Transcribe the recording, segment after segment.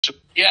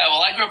Yeah,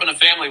 well, I grew up in a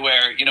family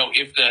where,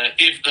 if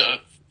the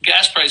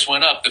gas price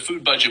went up, the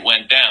food budget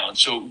went down.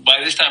 So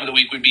by this time of the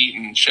week, we'd be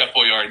eating Chef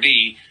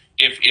Boyardee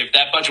if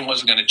that budget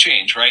wasn't going to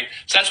change, right?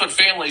 So that's what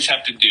families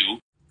have to do.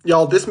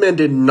 Y'all, this man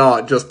did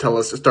not just tell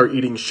us to start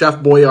eating Chef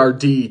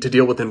Boyardee to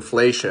deal with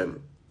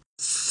inflation.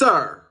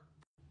 Sir,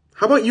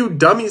 how about you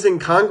dummies in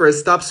Congress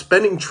stop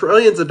spending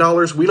trillions of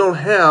dollars we don't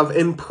have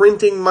and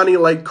printing money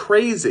like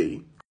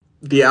crazy?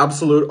 The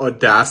absolute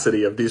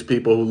audacity of these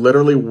people who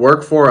literally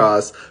work for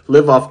us,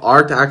 live off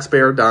our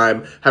taxpayer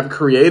dime, have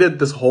created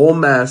this whole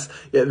mess,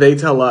 yet they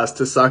tell us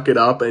to suck it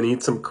up and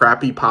eat some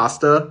crappy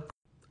pasta?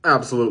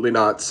 Absolutely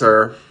not,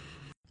 sir.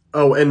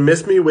 Oh, and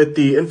miss me with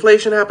the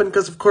inflation happened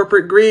because of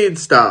corporate greed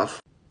stuff.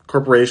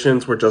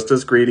 Corporations were just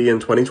as greedy in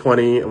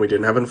 2020 and we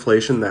didn't have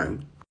inflation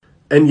then.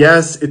 And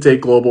yes, it's a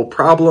global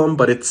problem,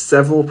 but it's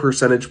several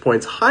percentage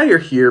points higher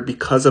here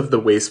because of the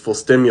wasteful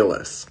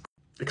stimulus.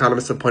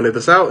 Economists have pointed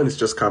this out, and it's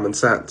just common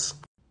sense.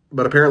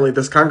 But apparently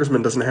this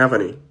congressman doesn't have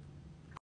any.